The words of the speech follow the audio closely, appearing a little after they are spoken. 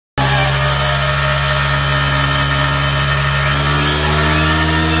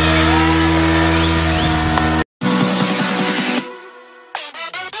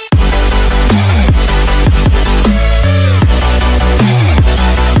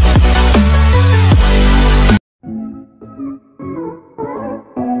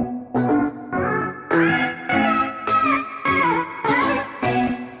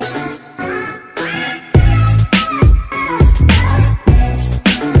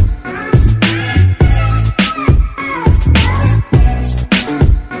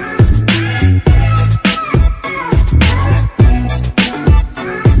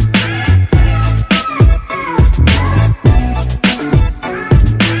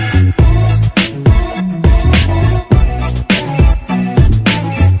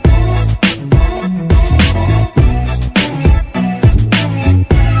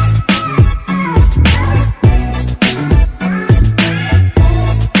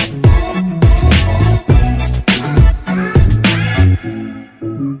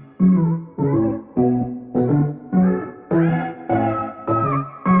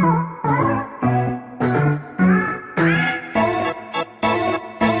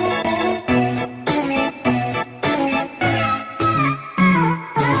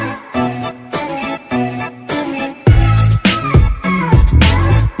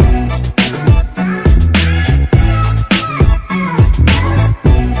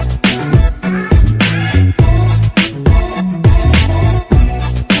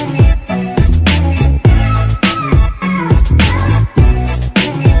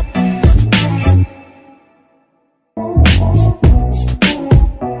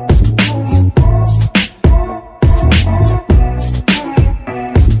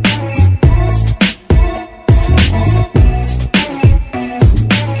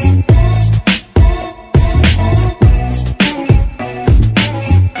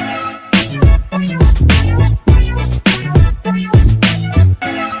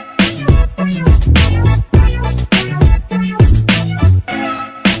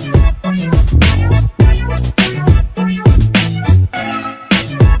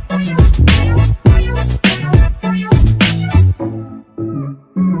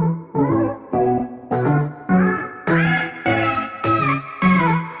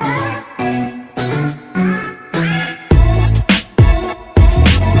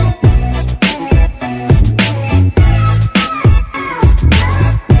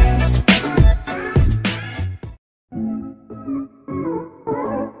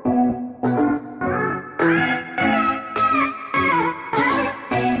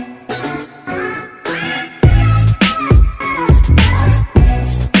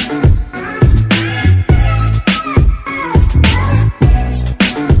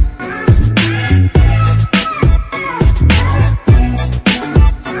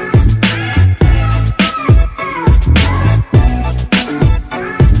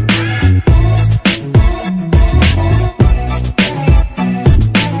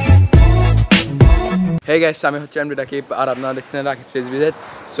Hey guys, আমি হচ্ছে MD Rakib আর আপনারা দেখছেন রাকিব CSVZ।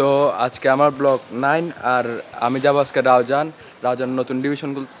 সো আজকে আমার ব্লগ 9 আর আমি যাব আজকে রাউজান নতুন ডিভিশন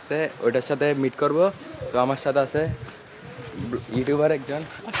খুলছে, ওইটার সাথে মিট করব। সো আমার সাথে আছে ইউটিউবার একজন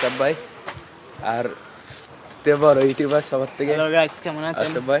আশরাফ ভাই আর তে বড় ইউটিউবার সবার থেকে। হ্যালো গাইস, কেমন আছেন?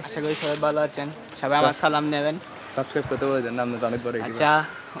 আশরাফ ভাই, আশা করি সবাই ভালো আছেন। সবাই আমার সালাম নেবেন, সাবস্ক্রাইব করতে বলবেন না, আপনি তো অনেক বড় ইউটিউবার। আচ্ছা,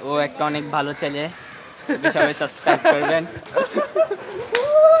 ও একটা অনেক ভালো ছেলে, সবাই সাবস্ক্রাইব করবেন।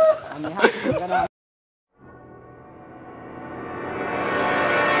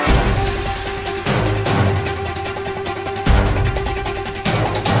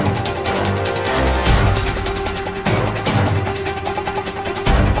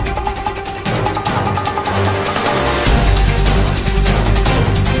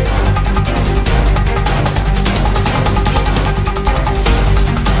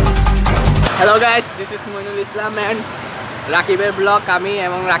 Hello guys, this is Moinul Islam and রাকিবের ব্লগ। আমি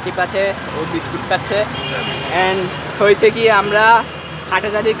এবং রাকিব আছে, ও বিস্কুট খাচ্ছে। অ্যান্ড হয়েছে কি, আমরা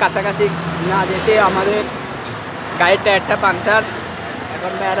হাটাজারির কাছাকাছি না যেতে আমাদের গাড়ির টায়ারটা পাংচার।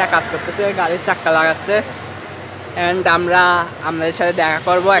 এখন মেয়েরা কাজ করতেছে, গাড়ির চাক্কা লাগাচ্ছে। অ্যান্ড আমাদের সাথে দেখা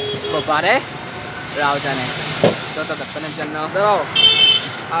করবো একবারে রাউজানে। ততক্ষণের জন্য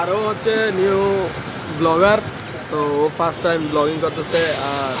আরও হচ্ছে নিউ ব্লগার, সো ও ফার্স্ট টাইম ব্লগিং করতেছে।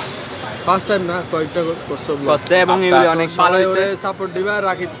 আর ফার্স্ট টাইম না, কয়েকটা করছে এবং এগুলি অনেক ভালো হয়েছে। সাপোর্ট দিবা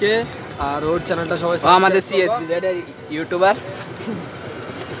রাকিবকে, আর ওর চ্যানেলটা সবাই আমাদের CSVZ এর ইউটিউবার,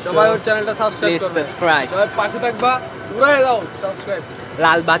 সবাই ওর চ্যানেলটা সাবস্ক্রাইব করবে, সবাই পাশে থাকবা, পুরাই দাও সাবস্ক্রাইব।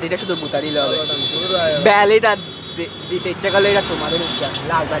 লাল বাতিটা শুধু গুতা দিলে হবে, ব্যালিটা দিতে ইচ্ছা করলে এটা তোমাদের ইচ্ছা,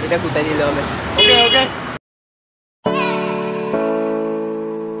 লাল বাতিটা গুতা দিলে হবে। ওকে ওকে।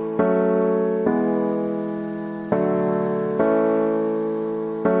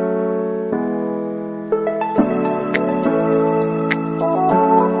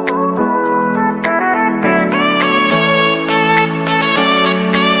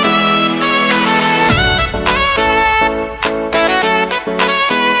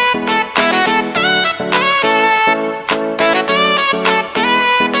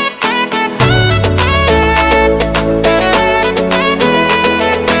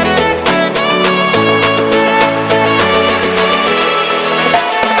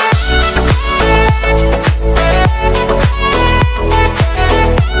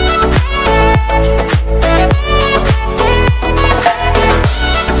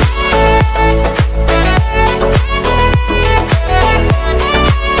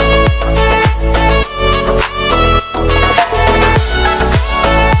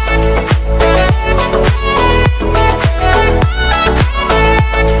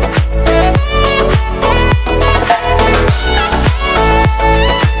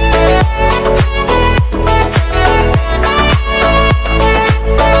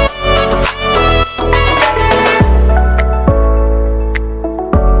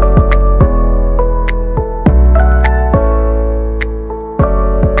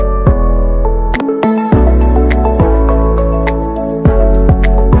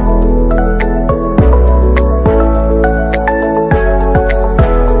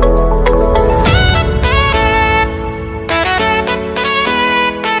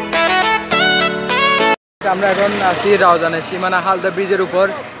 আমরা এখন আছি রাউজানের সীমানা হালদা ব্রিজের উপর।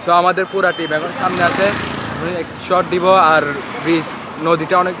 সো আমাদের পুরা টিম এখন সামনে আছে, শর্ট দিব। আর ব্রিজ,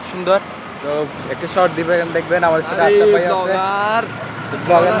 নদীটা অনেক সুন্দর, তো একটা শর্ট দিবে, দেখবেন আমাদের সাথে আশরাফ ভাই আছে,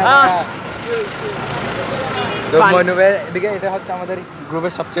 ব্লগার না তো মইনু ভাই। এদিকে এটা হচ্ছে আমাদের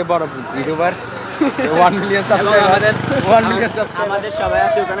গ্রুপের সবচেয়ে বড় YouTuber, 1 million subscriber, 1 million subscriber আমাদের সবাই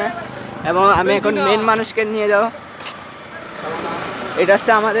আছে ওখানে। এবং আমি এখন মেন মানুষকে নিয়ে যাবো। এটা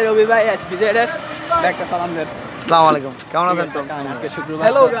হচ্ছে আমাদের অভি ভাই SVZ এর, একটা সালাম দেন। আসসালামু আলাইকুম, কেমন আছেন? আজকে শুক্রবার।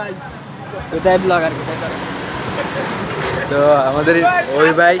 হ্যালো গাইস, কোথায় ব্লগার, কোথায় করে? তো আমাদের ওই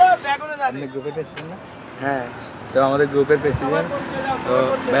ভাই গ্রুপের প্রেসিডেন্ট না? হ্যাঁ, তো আমাদের গ্রুপের প্রেসিডেন্ট। তো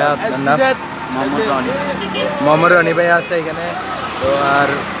ভাই আপনার নাম? মোহাম্মদ রনি ভাই আছে এখানে। তো আর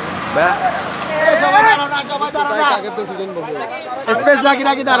স্পেস রাখি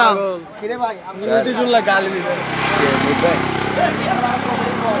দাঁড়াও।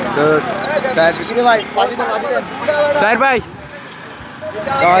 তো স্যার ভাই,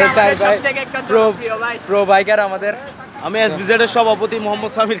 প্রো বাইকার আমাদের। আমি SVZ এর সভাপতি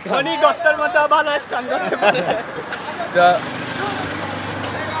মোহাম্মদ সামির খান।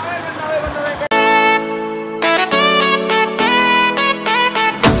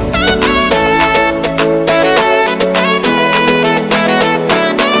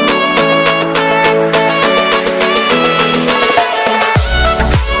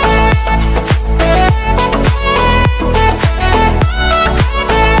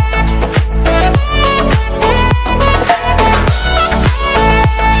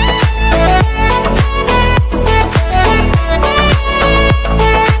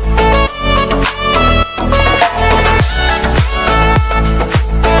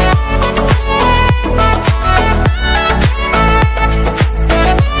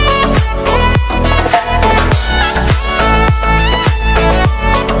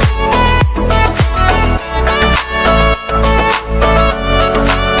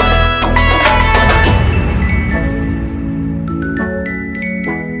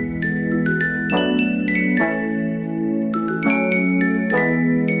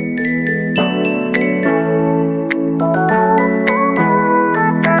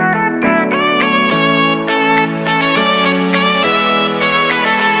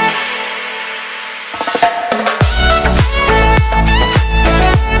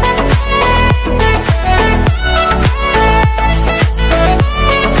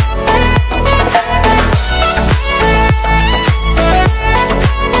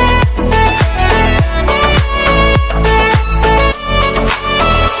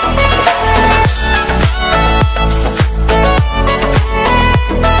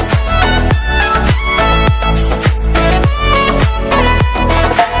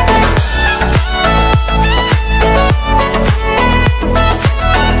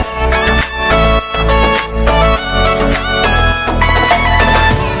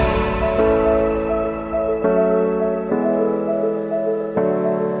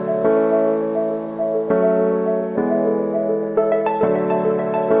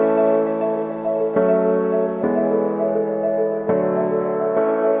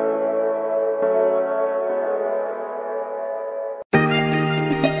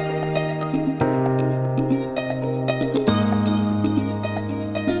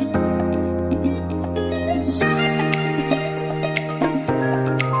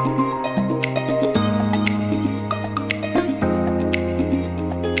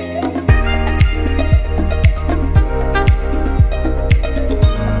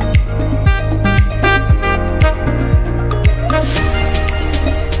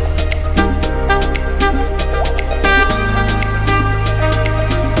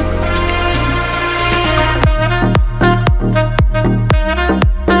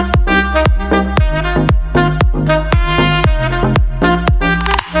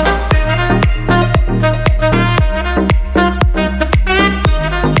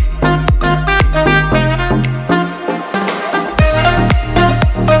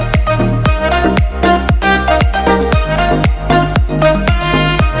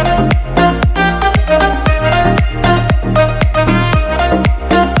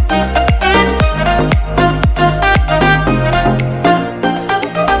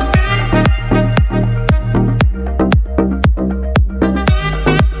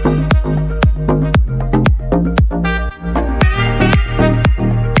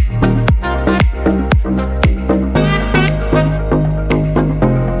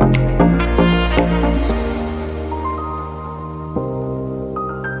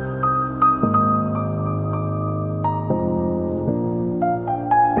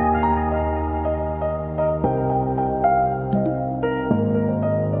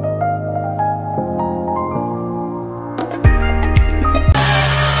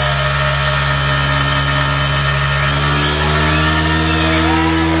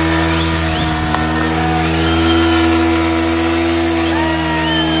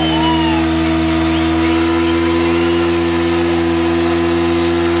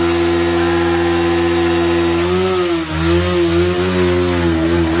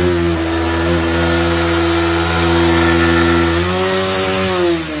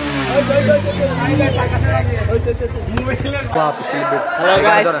 হ্যালো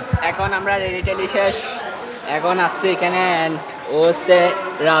গাইস, এখন আমরা রেডি শেষ, এখন আসছি এখানে and ও হচ্ছে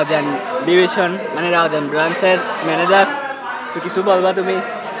রাউজান ডিভিশন মানে রাউজান ব্রাঞ্চের ম্যানেজার। তো কিছু বলবা তুমি?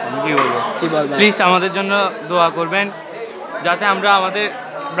 আমি কি বলবো, কি বলবা? প্লিজ আমাদের জন্য দোয়া করবেন যাতে আমরা আমাদের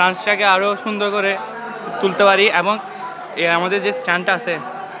ব্রাঞ্চটাকে আরও সুন্দর করে তুলতে পারি এবং আমাদের যে স্ট্যান্ডটা আছে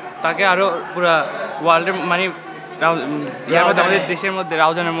তাকে আরও পুরো ওয়ার্ল্ডের মানে আমাদের দেশের মধ্যে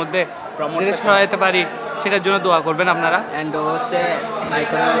রাউজানের মধ্যে সহায়তা পারি, সেটার জন্য দোয়া করবেন আপনারা। অ্যান্ড ও হচ্ছে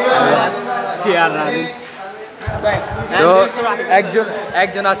সিআর রাবি। তো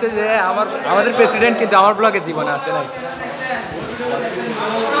একজন আছে যে আমাদের প্রেসিডেন্ট, কিন্তু আমার ব্লগের জীবনে আসে নাই।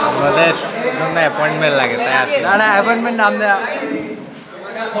 আমাদের জন্য অ্যাপয়েন্টমেন্ট লাগে তাই আছে। না অ্যাপয়েন্টমেন্ট নাম দেয়া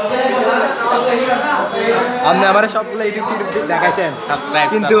আপনি আমার সবগুলো ইউটিউব দেখাইছেন,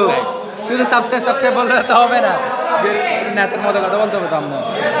 কিন্তু শুধু সাবস্ক্রাইব বলতে তো হবে না, যে নেতার মতো কথা বলতে হবে তো আপনার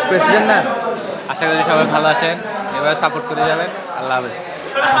প্রেসিডেন্ট না। আশা করি সবাই ভালো আছেন, এবার সাপোর্ট করে যাবেন। আল্লাহ হাফেজ।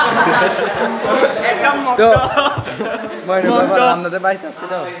 তো আপনাদের বাড়িতে আসছে,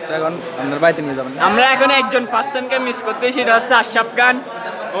 তো এখন আপনাদের বাড়িতে নিয়ে যাবেন। আমরা এখন একজন পার্সনকে মিস করতে, সেটা হচ্ছে আশরাফ খান।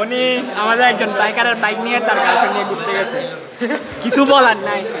 উনি আমাদের একজন বাইকারের বাইক নিয়ে তার গার্লফ্রেন্ড নিয়ে ঘুরতে গেছে। কিছু বলার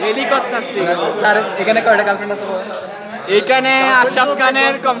নাই, রেডি করতেছি। তার এখানে কয়টা গার্লফ্রেন্ড আছে? এইখানে আশরাফ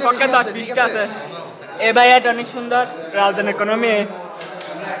খানের কমপক্ষে 10-20টা আছে। এ ভাইয়াটা অনেক সুন্দর, রাউজানের কোনো মেয়ে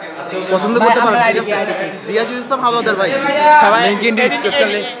পছন্দ করতে পারেন, ঠিক আছে? রিয়াজুল ইসলাম হাওলাদার ভাই, সবাই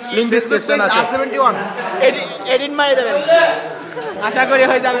লিংক ডেসক্রিপশন আছে। R71 এডিট মারি দেবেন, আশা করি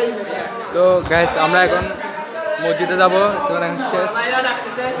হয়ে যাবে। তো গাইস, আমরা এখন মসজিদে যাবো, তো এখন শেষ।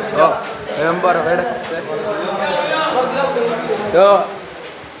 ও এরকম বড় এটা তো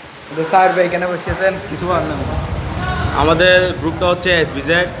স্যার ভাই এখানে বসেছেন, কিছু বলেন না? আমাদের গ্রুপটা হচ্ছে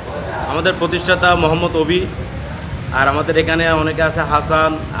SVZ, আমাদের প্রতিষ্ঠাতা মোহাম্মদ অবি, আর আমাদের এখানে অনেকে আছে,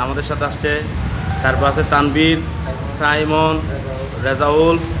 হাসান আমাদের সাথে আসছে, তারপর আছে তানবীর, সাইমন,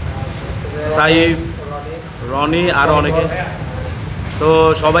 রেজাউল, সাইফ, রনি, আরও অনেকে। তো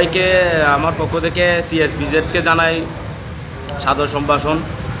সবাইকে আমার পক্ষ থেকে CSVZকে জানাই সাদর সম্ভাষণ।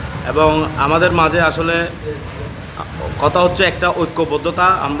 এবং আমাদের মাঝে আসলে কথা হচ্ছে একটা ঐক্যবদ্ধতা,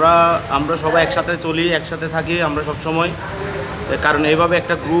 আমরা সবাই একসাথে চলি, একসাথে থাকি আমরা সবসময়, কারণ এইভাবে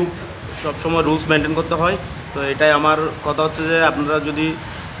একটা গ্রুপ সবসময় রুলস মেনটেন করতে হয়। তো এটাই আমার কথা হচ্ছে যে আপনারা যদি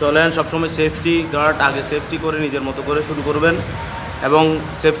চলেন সবসময় সেফটি গার্ড আগে সেফটি করে নিজের মতো করে শুরু করবেন এবং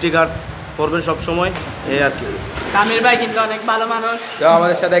সেফটি গার্ড করবেন সবসময়, এই আর কি। সামির ভাই কিন্তু অনেক ভালো মানুষ। তো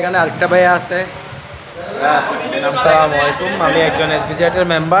আমাদের সাথে এখানে আরেকটা ভাই আছে। আসসালামু আলাইকুম, আমি একজন SVZ-এর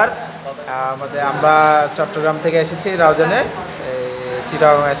মেম্বার। আমরা চট্টগ্রাম থেকে এসেছি রাউজানে,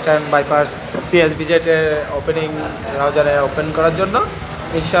 চিটাগং স্টান্ট ভাইপারজ CSVZ-এর ওপেনিং রাউজানে ওপেন করার জন্য।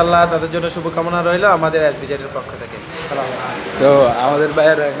 ইনশাআল্লাহ তাদের জন্য শুভকামনা রইল আমাদের SVZ-এর পক্ষ থেকে। তো আমাদের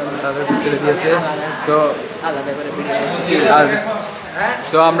ভাইয়েরা এখন তাদের ভিতরে দিয়েছে।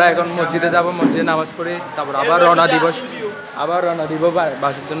 সো আমরা এখন মসজিদে যাব, মসজিদে নামাজ পড়ি, তারপর আবার রওনা দিব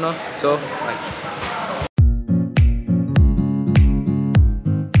বাসের জন্য। সো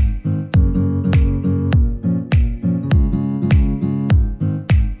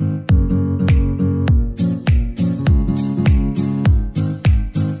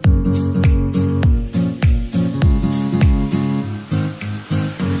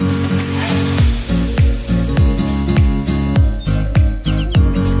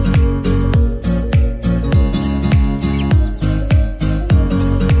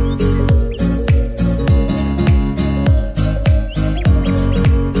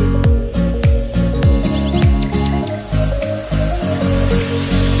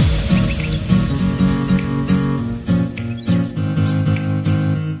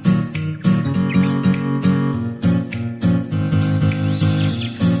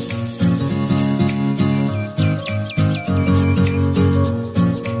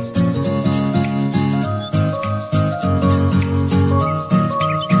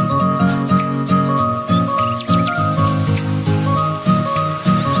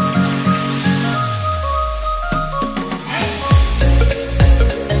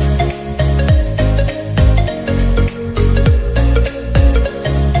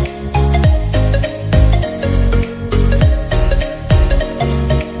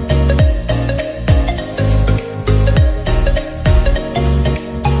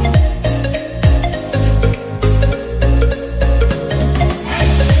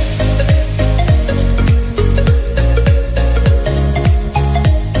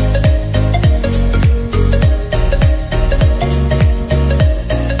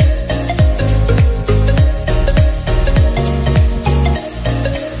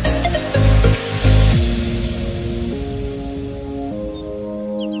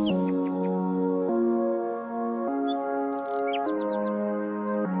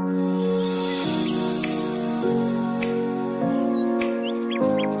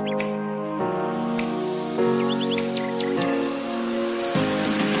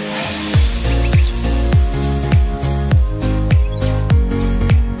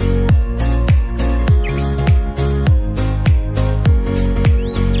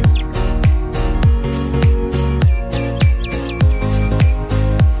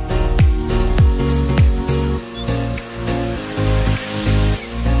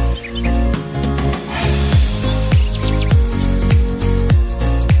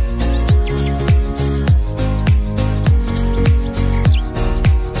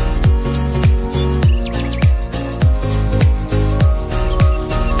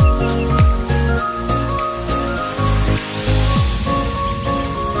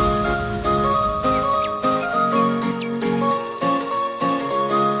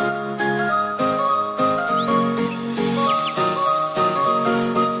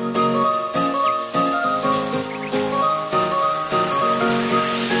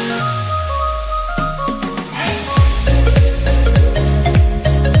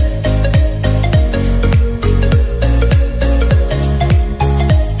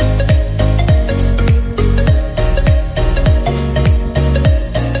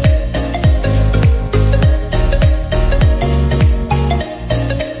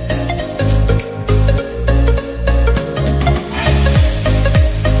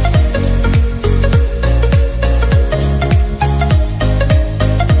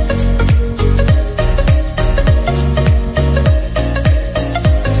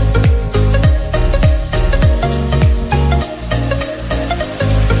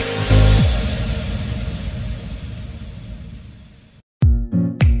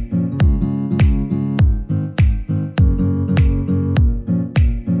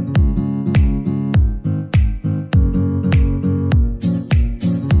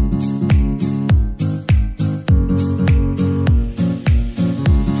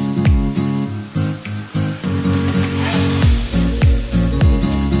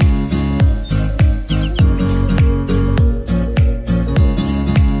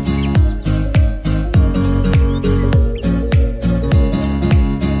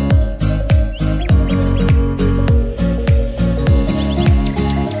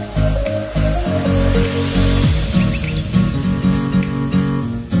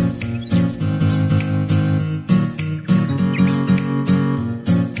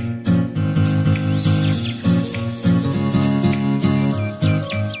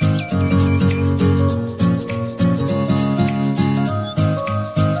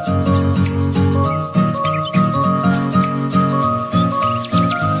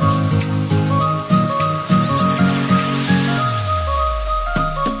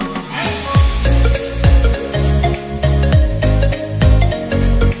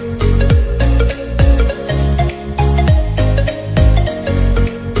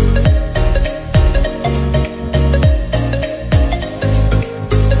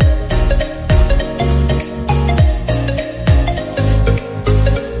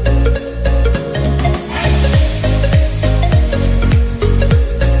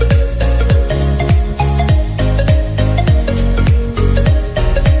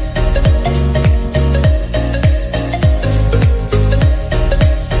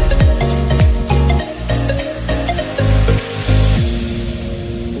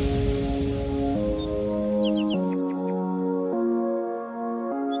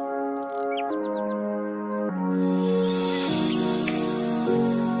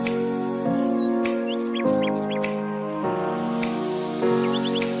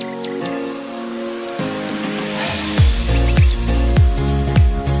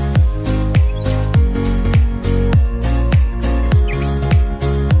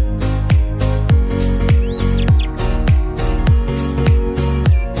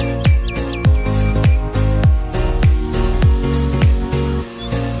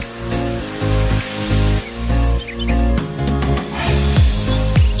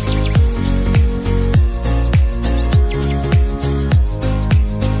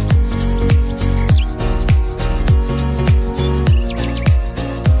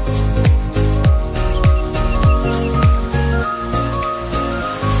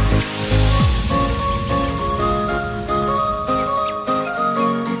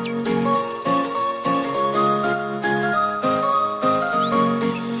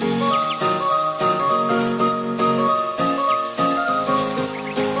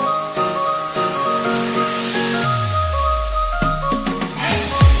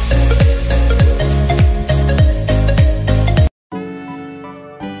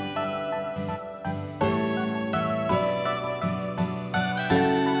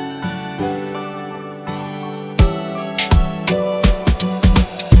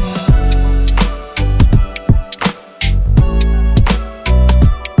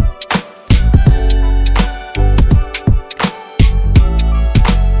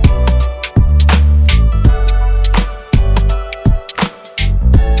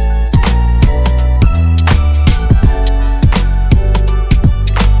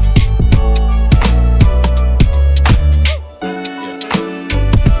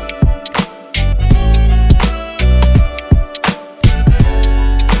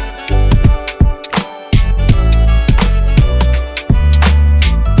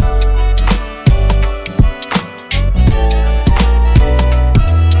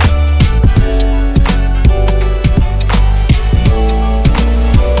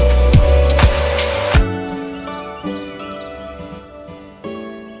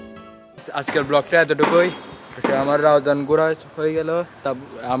আজকের ব্লগটা এতটুকুই। আমার রাউজান ঘোরা হয়ে গেল, তা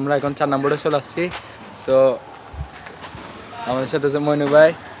আমরা এখন 4 নম্বরে চলে আসছি। সো আমাদের সাথে আছে মইনু ভাই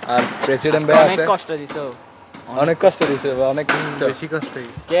আর প্রেসিডেন্ট ভাই অনেক আছে। কষ্ট দিছো, অনেক কষ্ট দিছে ভাই, অনেক কষ্ট। বেশি কষ্টই।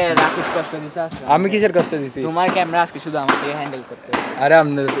 কে রাকিব কষ্ট দিছে আজকে? আমি কিসের কষ্ট দিছি? তোমার ক্যামেরা আজকে শুধু আমাকে হ্যান্ডেল করতে হবে। আরে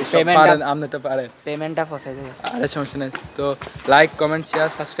আপনি সব Payment পারেন, আপনি তো পারেন। পেমেন্টটা ফসাই দেবে। আরে সমস্যা নেই। তো লাইক, কমেন্ট, শেয়ার,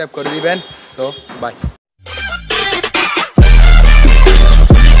 সাবস্ক্রাইব করে দিবেন। তো বাই।